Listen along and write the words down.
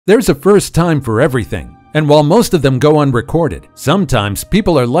There's a first time for everything, and while most of them go unrecorded, sometimes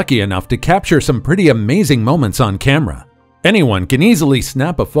people are lucky enough to capture some pretty amazing moments on camera. Anyone can easily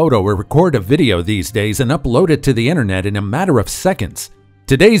snap a photo or record a video these days and upload it to the internet in a matter of seconds.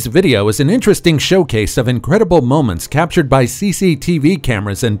 Today's video is an interesting showcase of incredible moments captured by CCTV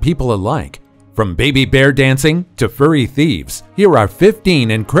cameras and people alike. From baby bear dancing to furry thieves, here are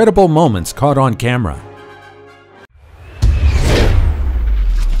 15 incredible moments caught on camera.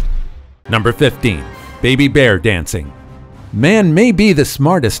 Number 15. Baby bear dancing. Man may be the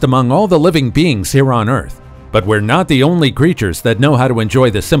smartest among all the living beings here on Earth, but we're not the only creatures that know how to enjoy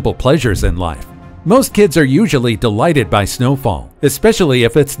the simple pleasures in life. Most kids are usually delighted by snowfall, especially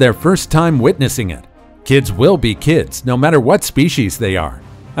if it's their first time witnessing it. Kids will be kids, no matter what species they are.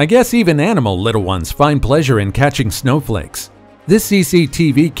 I guess even animal little ones find pleasure in catching snowflakes. This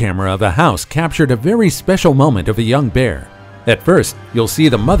CCTV camera of a house captured a very special moment of a young bear. At first, you'll see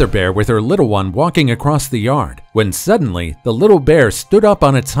the mother bear with her little one walking across the yard, when suddenly the little bear stood up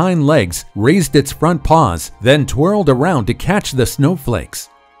on its hind legs, raised its front paws, then twirled around to catch the snowflakes.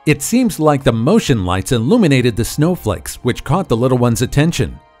 It seems like the motion lights illuminated the snowflakes, which caught the little one's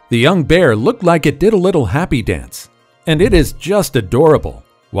attention. The young bear looked like it did a little happy dance. And it is just adorable.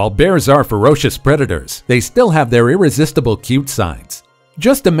 While bears are ferocious predators, they still have their irresistible cute sides.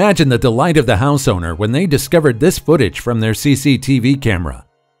 Just imagine the delight of the house owner when they discovered this footage from their CCTV camera.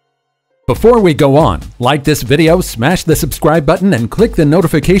 Before we go on, like this video, smash the subscribe button, and click the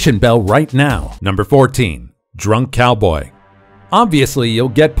notification bell right now. Number 14. Drunk cowboy. Obviously, you'll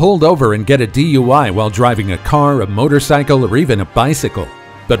get pulled over and get a DUI while driving a car, a motorcycle, or even a bicycle.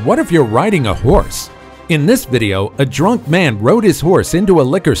 But what if you're riding a horse? In this video, a drunk man rode his horse into a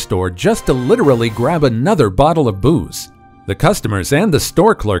liquor store just to literally grab another bottle of booze. The customers and the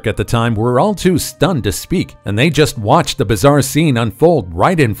store clerk at the time were all too stunned to speak, and they just watched the bizarre scene unfold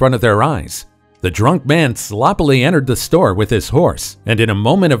right in front of their eyes. The drunk man sloppily entered the store with his horse, and in a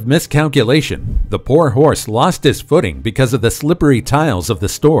moment of miscalculation, the poor horse lost his footing because of the slippery tiles of the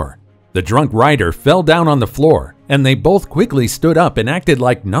store. The drunk rider fell down on the floor, and they both quickly stood up and acted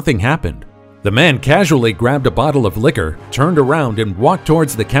like nothing happened. The man casually grabbed a bottle of liquor, turned around, and walked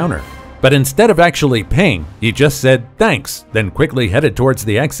towards the counter. But instead of actually paying, he just said thanks, then quickly headed towards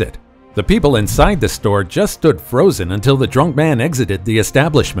the exit. The people inside the store just stood frozen until the drunk man exited the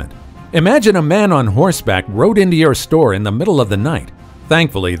establishment. Imagine a man on horseback rode into your store in the middle of the night.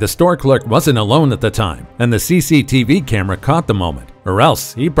 Thankfully, the store clerk wasn't alone at the time, and the CCTV camera caught the moment, or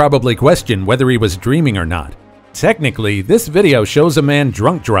else he probably questioned whether he was dreaming or not. Technically, this video shows a man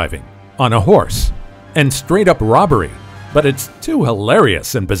drunk driving, on a horse, and straight up robbery, but it's too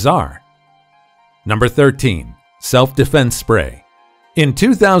hilarious and bizarre. Number 13. Self-defense spray. In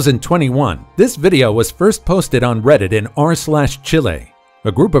 2021, this video was first posted on Reddit in r/Chile.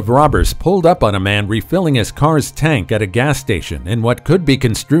 A group of robbers pulled up on a man refilling his car's tank at a gas station in what could be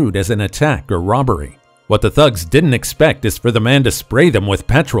construed as an attack or robbery. What the thugs didn't expect is for the man to spray them with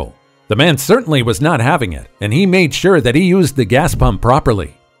petrol. The man certainly was not having it, and he made sure that he used the gas pump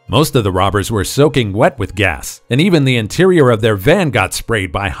properly. Most of the robbers were soaking wet with gas, and even the interior of their van got sprayed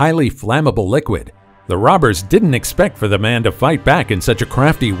by highly flammable liquid. The robbers didn't expect for the man to fight back in such a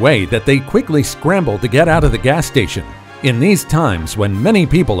crafty way that they quickly scrambled to get out of the gas station. In these times, when many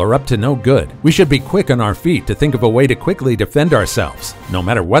people are up to no good, we should be quick on our feet to think of a way to quickly defend ourselves, no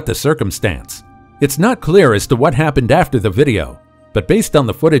matter what the circumstance. It's not clear as to what happened after the video, but based on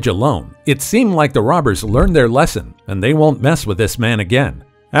the footage alone, it seemed like the robbers learned their lesson and they won't mess with this man again.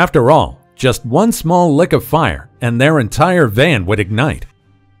 After all, just one small lick of fire and their entire van would ignite.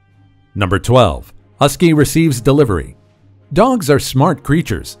 Number 12. Husky receives delivery. Dogs are smart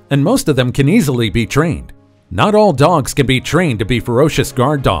creatures, and most of them can easily be trained. Not all dogs can be trained to be ferocious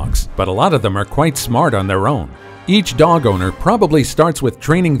guard dogs, but a lot of them are quite smart on their own. Each dog owner probably starts with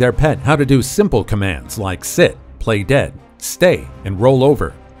training their pet how to do simple commands like sit, play dead, stay, and roll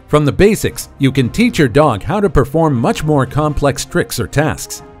over. From the basics, you can teach your dog how to perform much more complex tricks or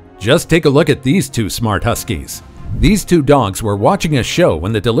tasks. Just take a look at these two smart huskies. These two dogs were watching a show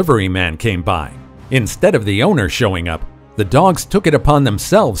when the delivery man came by. Instead of the owner showing up, the dogs took it upon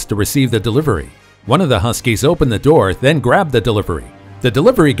themselves to receive the delivery. One of the huskies opened the door, then grabbed the delivery. The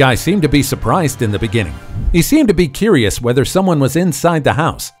delivery guy seemed to be surprised in the beginning. He seemed to be curious whether someone was inside the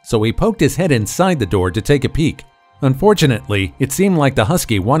house, so he poked his head inside the door to take a peek. Unfortunately, it seemed like the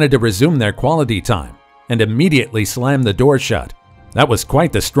husky wanted to resume their quality time and immediately slammed the door shut. That was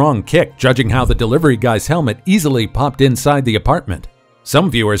quite the strong kick, judging how the delivery guy's helmet easily popped inside the apartment.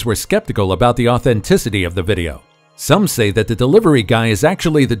 Some viewers were skeptical about the authenticity of the video. Some say that the delivery guy is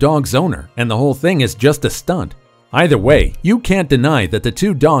actually the dog's owner and the whole thing is just a stunt. Either way, you can't deny that the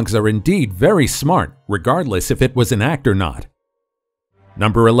two dogs are indeed very smart, regardless if it was an act or not.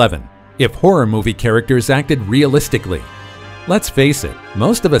 Number 11. If horror movie characters acted realistically. Let's face it,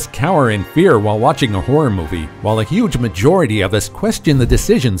 most of us cower in fear while watching a horror movie, while a huge majority of us question the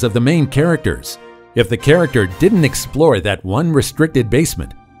decisions of the main characters. If the character didn't explore that one restricted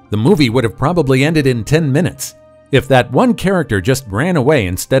basement, the movie would have probably ended in 10 minutes. If that one character just ran away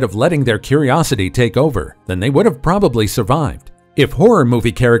instead of letting their curiosity take over, then they would have probably survived. If horror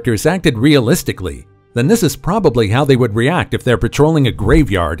movie characters acted realistically, then this is probably how they would react if they're patrolling a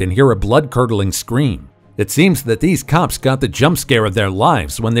graveyard and hear a blood-curdling scream. It seems that these cops got the jump scare of their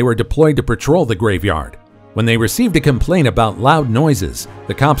lives when they were deployed to patrol the graveyard. When they received a complaint about loud noises,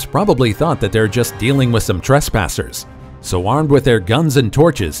 the cops probably thought that they're just dealing with some trespassers. So armed with their guns and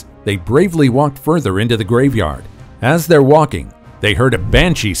torches, they bravely walked further into the graveyard. As they're walking, they heard a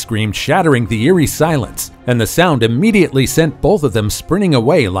banshee scream shattering the eerie silence, and the sound immediately sent both of them sprinting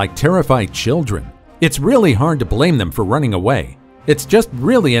away like terrified children. It's really hard to blame them for running away. It's just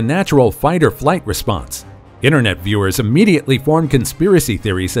really a natural fight-or-flight response. Internet viewers immediately formed conspiracy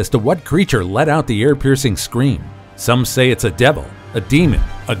theories as to what creature let out the ear-piercing scream. Some say it's a devil, a demon,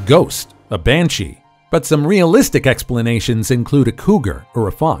 a ghost, a banshee. But some realistic explanations include a cougar or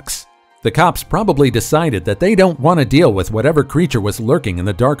a fox. The cops probably decided that they don't want to deal with whatever creature was lurking in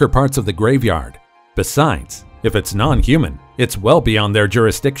the darker parts of the graveyard. Besides, if it's non-human, it's well beyond their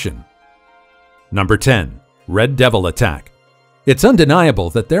jurisdiction. Number 10. Red Devil Attack. It's undeniable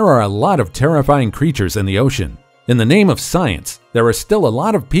that there are a lot of terrifying creatures in the ocean. In the name of science, there are still a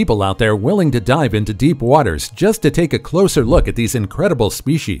lot of people out there willing to dive into deep waters just to take a closer look at these incredible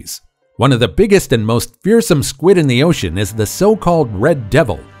species. One of the biggest and most fearsome squid in the ocean is the so-called red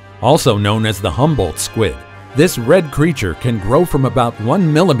devil, also known as the Humboldt squid. This red creature can grow from about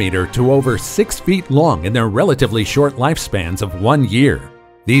 1 millimeter to over 6 feet long in their relatively short lifespans of 1 year.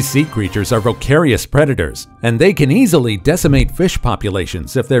 These sea creatures are voracious predators, and they can easily decimate fish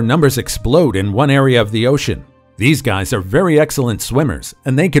populations if their numbers explode in one area of the ocean. These guys are very excellent swimmers,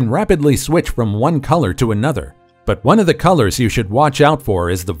 and they can rapidly switch from one color to another. But one of the colors you should watch out for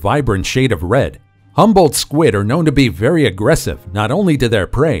is the vibrant shade of red. Humboldt squid are known to be very aggressive, not only to their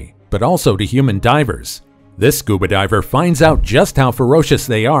prey, but also to human divers. This scuba diver finds out just how ferocious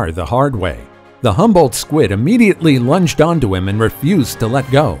they are the hard way. The Humboldt squid immediately lunged onto him and refused to let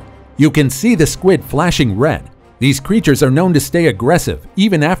go. You can see the squid flashing red. These creatures are known to stay aggressive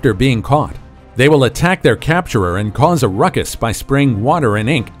even after being caught. They will attack their capturer and cause a ruckus by spraying water and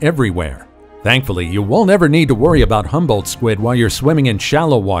ink everywhere. Thankfully, you won't ever need to worry about Humboldt squid while you're swimming in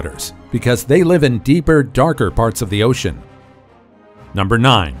shallow waters, because they live in deeper, darker parts of the ocean. Number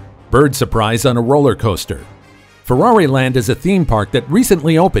 9. Bird surprise on a roller coaster. Ferrari Land is a theme park that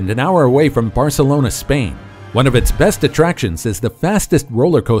recently opened an hour away from Barcelona, Spain. One of its best attractions is the fastest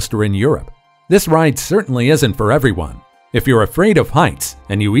roller coaster in Europe. This ride certainly isn't for everyone. If you're afraid of heights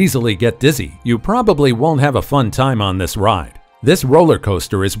and you easily get dizzy, you probably won't have a fun time on this ride. This roller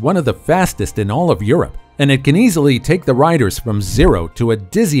coaster is one of the fastest in all of Europe, and it can easily take the riders from 0 to a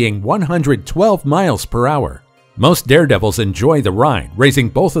dizzying 112 miles per hour. Most daredevils enjoy the ride, raising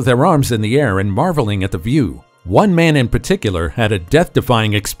both of their arms in the air and marveling at the view. One man in particular had a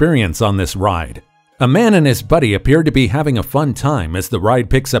death-defying experience on this ride. A man and his buddy appeared to be having a fun time as the ride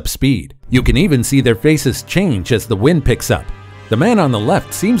picks up speed. You can even see their faces change as the wind picks up. The man on the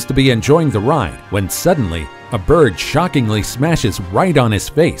left seems to be enjoying the ride when suddenly a bird shockingly smashes right on his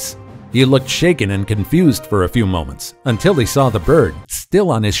face. He looked shaken and confused for a few moments until he saw the bird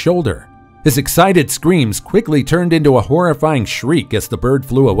still on his shoulder. His excited screams quickly turned into a horrifying shriek as the bird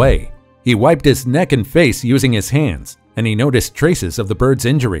flew away. He wiped his neck and face using his hands, and he noticed traces of the bird's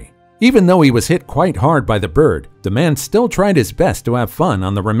injury. Even though he was hit quite hard by the bird, the man still tried his best to have fun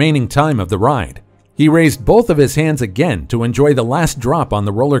on the remaining time of the ride. He raised both of his hands again to enjoy the last drop on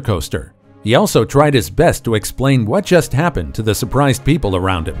the roller coaster. He also tried his best to explain what just happened to the surprised people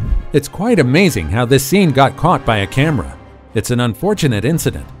around him. It's quite amazing how this scene got caught by a camera. It's an unfortunate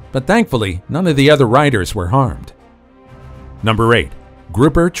incident, but thankfully none of the other riders were harmed. Number 8.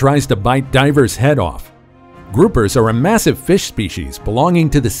 Grouper tries to bite diver's head off. Groupers are a massive fish species belonging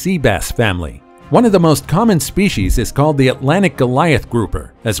to the sea bass family. One of the most common species is called the Atlantic Goliath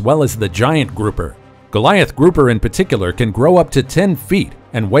grouper, as well as the giant grouper. Goliath grouper in particular can grow up to 10 feet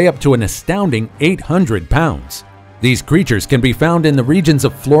and weigh up to an astounding 800 pounds. These creatures can be found in the regions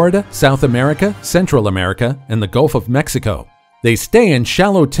of Florida, South America, Central America, and the Gulf of Mexico. They stay in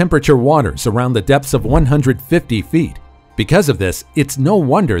shallow temperature waters around the depths of 150 feet. Because of this, it's no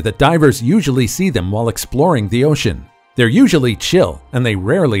wonder that divers usually see them while exploring the ocean. They're usually chill and they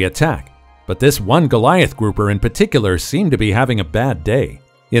rarely attack. but this one Goliath grouper in particular seemed to be having a bad day.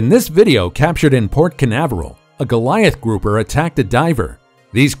 In this video captured in Port Canaveral, a Goliath grouper attacked a diver.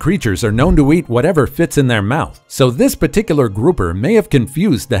 These creatures are known to eat whatever fits in their mouth, so this particular grouper may have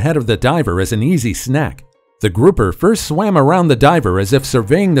confused the head of the diver as an easy snack. The grouper first swam around the diver as if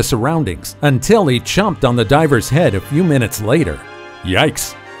surveying the surroundings until he chomped on the diver's head a few minutes later.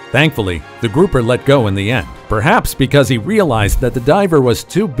 Yikes! Thankfully, the grouper let go in the end, perhaps because he realized that the diver was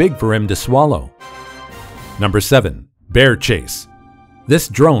too big for him to swallow. Number 7. Bear Chase. This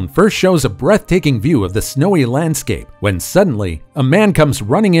drone first shows a breathtaking view of the snowy landscape when suddenly a man comes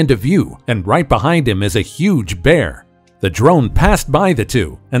running into view and right behind him is a huge bear. The drone passed by the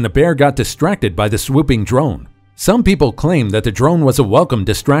two and the bear got distracted by the swooping drone. Some people claim that the drone was a welcome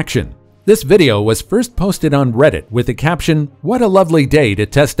distraction. This video was first posted on Reddit with the caption, "What a lovely day to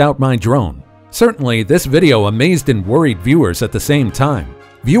test out my drone." Certainly, this video amazed and worried viewers at the same time.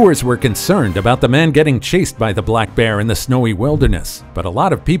 Viewers were concerned about the man getting chased by the black bear in the snowy wilderness, but a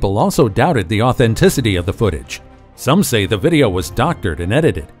lot of people also doubted the authenticity of the footage. Some say the video was doctored and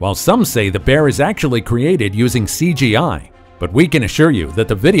edited, while some say the bear is actually created using CGI. But we can assure you that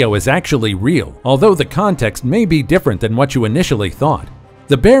the video is actually real, although the context may be different than what you initially thought.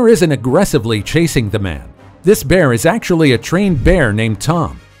 The bear isn't aggressively chasing the man. This bear is actually a trained bear named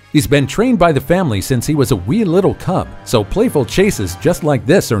Tom. He's been trained by the family since he was a wee little cub, so playful chases just like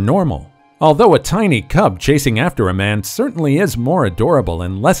this are normal. Although a tiny cub chasing after a man certainly is more adorable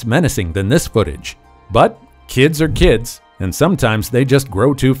and less menacing than this footage. But kids are kids, and sometimes they just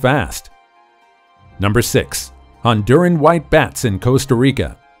grow too fast. Number 6. Honduran white bats in Costa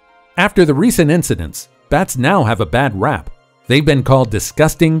Rica. After the recent incidents, bats now have a bad rap. They've been called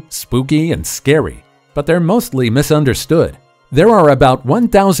disgusting, spooky, and scary, but they're mostly misunderstood. There are about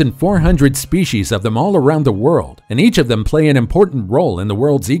 1,400 species of them all around the world, and each of them play an important role in the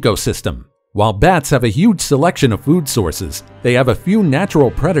world's ecosystem. While bats have a huge selection of food sources, they have a few natural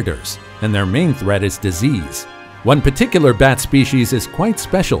predators, and their main threat is disease. One particular bat species is quite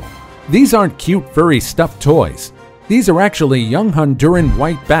special. These aren't cute furry stuffed toys. These are actually young Honduran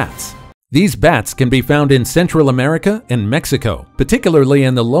white bats. These bats can be found in Central America and Mexico, particularly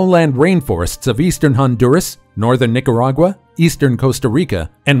in the lowland rainforests of eastern Honduras, northern Nicaragua, eastern Costa Rica,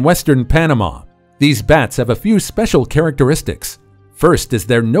 and western Panama. These bats have a few special characteristics. First is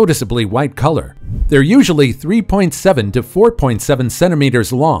their noticeably white color. They're usually 3.7 to 4.7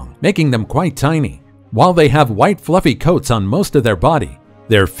 centimeters long, making them quite tiny. While they have white fluffy coats on most of their body,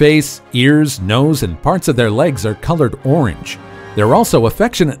 their face, ears, nose, and parts of their legs are colored orange. They're also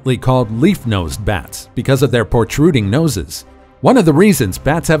affectionately called leaf-nosed bats because of their protruding noses. One of the reasons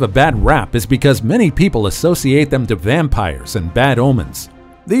bats have a bad rap is because many people associate them to vampires and bad omens.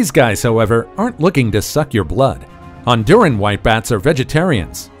 These guys, however, aren't looking to suck your blood. Honduran white bats are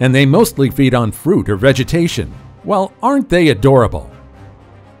vegetarians, and they mostly feed on fruit or vegetation. Well, aren't they adorable?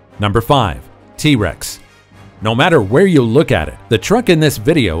 Number 5. T-Rex. No matter where you look at it, the truck in this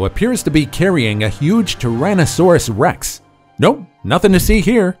video appears to be carrying a huge Tyrannosaurus Rex. Nope, nothing to see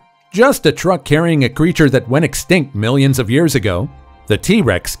here. Just a truck carrying a creature that went extinct millions of years ago. The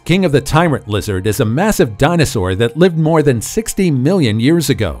T-Rex, king of the tyrant lizard, is a massive dinosaur that lived more than 60 million years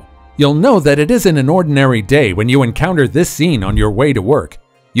ago. You'll know that it isn't an ordinary day when you encounter this scene on your way to work.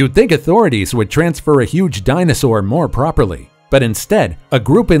 You'd think authorities would transfer a huge dinosaur more properly, but instead, a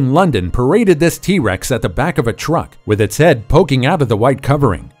group in London paraded this T-Rex at the back of a truck with its head poking out of the white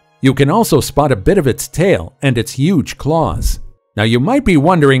covering. You can also spot a bit of its tail and its huge claws. Now you might be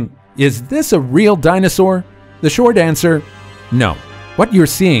wondering, is this a real dinosaur? The short answer, no. What you're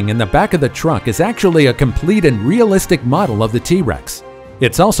seeing in the back of the truck is actually a complete and realistic model of the T-Rex.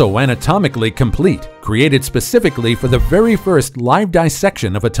 It's also anatomically complete, created specifically for the very first live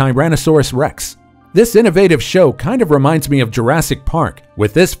dissection of a Tyrannosaurus Rex. This innovative show kind of reminds me of Jurassic Park,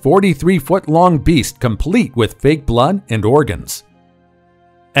 with this 43-foot-long beast complete with fake blood and organs.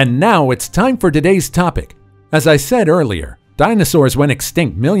 And now it's time for today's topic. As I said earlier, dinosaurs went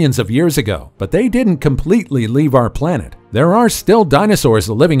extinct millions of years ago, but they didn't completely leave our planet. There are still dinosaurs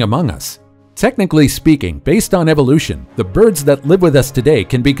living among us. Technically speaking, based on evolution, the birds that live with us today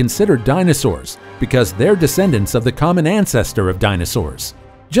can be considered dinosaurs because they're descendants of the common ancestor of dinosaurs.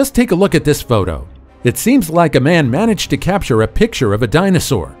 Just take a look at this photo. It seems like a man managed to capture a picture of a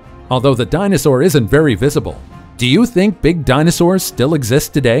dinosaur, although the dinosaur isn't very visible. Do you think big dinosaurs still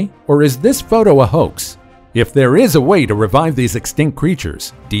exist today, or is this photo a hoax? If there is a way to revive these extinct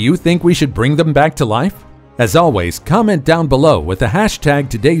creatures, do you think we should bring them back to life? As always, comment down below with the hashtag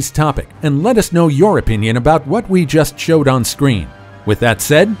today's topic and let us know your opinion about what we just showed on screen. With that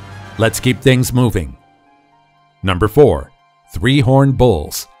said, let's keep things moving. Number 4. Three-horned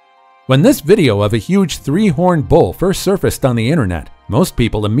bulls. When this video of a huge three-horned bull first surfaced on the internet, most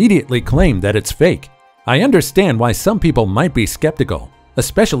people immediately claimed that it's fake. I understand why some people might be skeptical,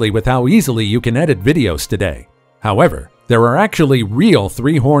 especially with how easily you can edit videos today. However, there are actually real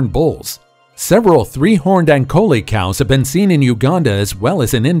three-horned bulls. Several three-horned Ankoli cows have been seen in Uganda as well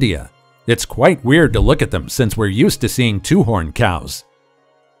as in India. It's quite weird to look at them since we're used to seeing two-horned cows.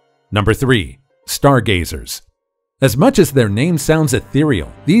 Number 3. Stargazers. As much as their name sounds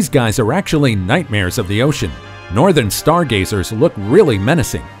ethereal, these guys are actually nightmares of the ocean. Northern stargazers look really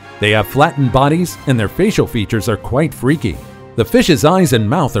menacing. They have flattened bodies and their facial features are quite freaky. The fish's eyes and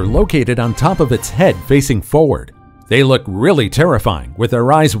mouth are located on top of its head facing forward. They look really terrifying with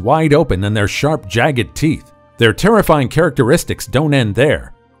their eyes wide open and their sharp, jagged teeth. Their terrifying characteristics don't end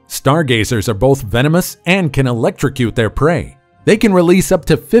there. Stargazers are both venomous and can electrocute their prey. They can release up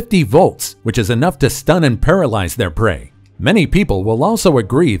to 50 volts, which is enough to stun and paralyze their prey. Many people will also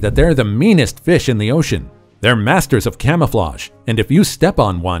agree that they're the meanest fish in the ocean. They're masters of camouflage, and if you step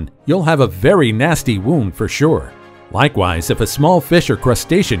on one, you'll have a very nasty wound for sure. Likewise, if a small fish or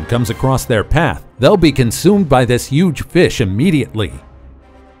crustacean comes across their path, they'll be consumed by this huge fish immediately.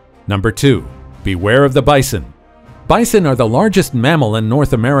 Number 2. Beware of the bison. Bison are the largest mammal in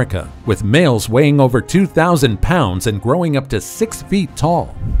North America, with males weighing over 2,000 pounds and growing up to 6 feet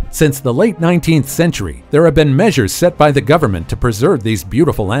tall. Since the late 19th century, there have been measures set by the government to preserve these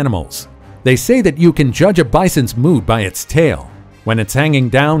beautiful animals. They say that you can judge a bison's mood by its tail. When it's hanging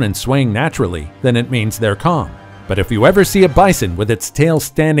down and swaying naturally, then it means they're calm. But if you ever see a bison with its tail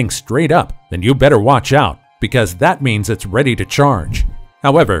standing straight up, then you better watch out, because that means it's ready to charge.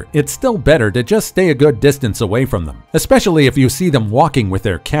 However, it's still better to just stay a good distance away from them, especially if you see them walking with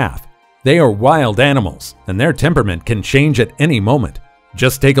their calf. They are wild animals, and their temperament can change at any moment.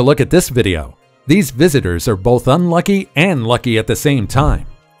 Just take a look at this video. These visitors are both unlucky and lucky at the same time.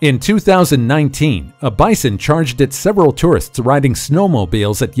 In 2019, a bison charged at several tourists riding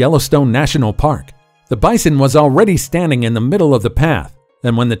snowmobiles at Yellowstone National Park. The bison was already standing in the middle of the path,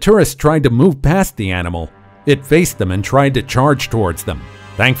 and when the tourists tried to move past the animal, it faced them and tried to charge towards them.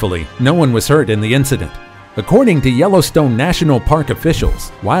 Thankfully, no one was hurt in the incident. According to Yellowstone National Park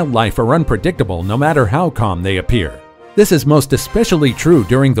officials, wildlife are unpredictable no matter how calm they appear. This is most especially true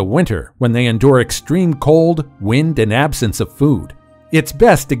during the winter when they endure extreme cold, wind, and absence of food. It's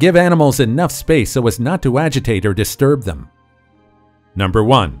best to give animals enough space so as not to agitate or disturb them. Number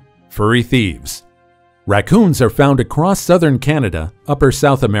 1. Furry Thieves. Raccoons are found across southern Canada, upper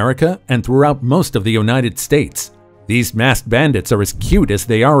South America, and throughout most of the United States. These masked bandits are as cute as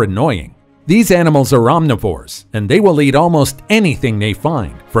they are annoying. These animals are omnivores, and they will eat almost anything they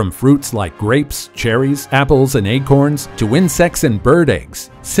find, from fruits like grapes, cherries, apples, and acorns, to insects and bird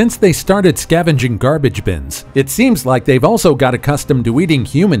eggs. Since they started scavenging garbage bins, it seems like they've also got accustomed to eating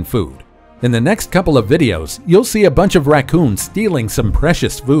human food. In the next couple of videos, you'll see a bunch of raccoons stealing some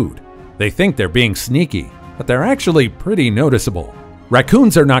precious food. They think they're being sneaky, but they're actually pretty noticeable.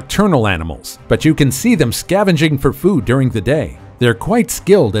 Raccoons are nocturnal animals, but you can see them scavenging for food during the day. They're quite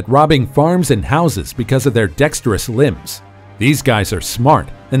skilled at robbing farms and houses because of their dexterous limbs. These guys are smart,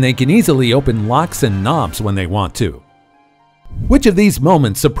 and they can easily open locks and knobs when they want to. Which of these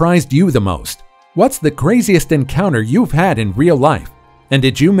moments surprised you the most? What's the craziest encounter you've had in real life? And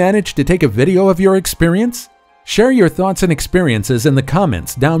did you manage to take a video of your experience? Share your thoughts and experiences in the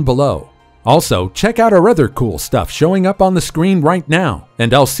comments down below. Also, check out our other cool stuff showing up on the screen right now,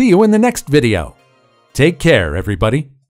 and I'll see you in the next video. Take care, everybody.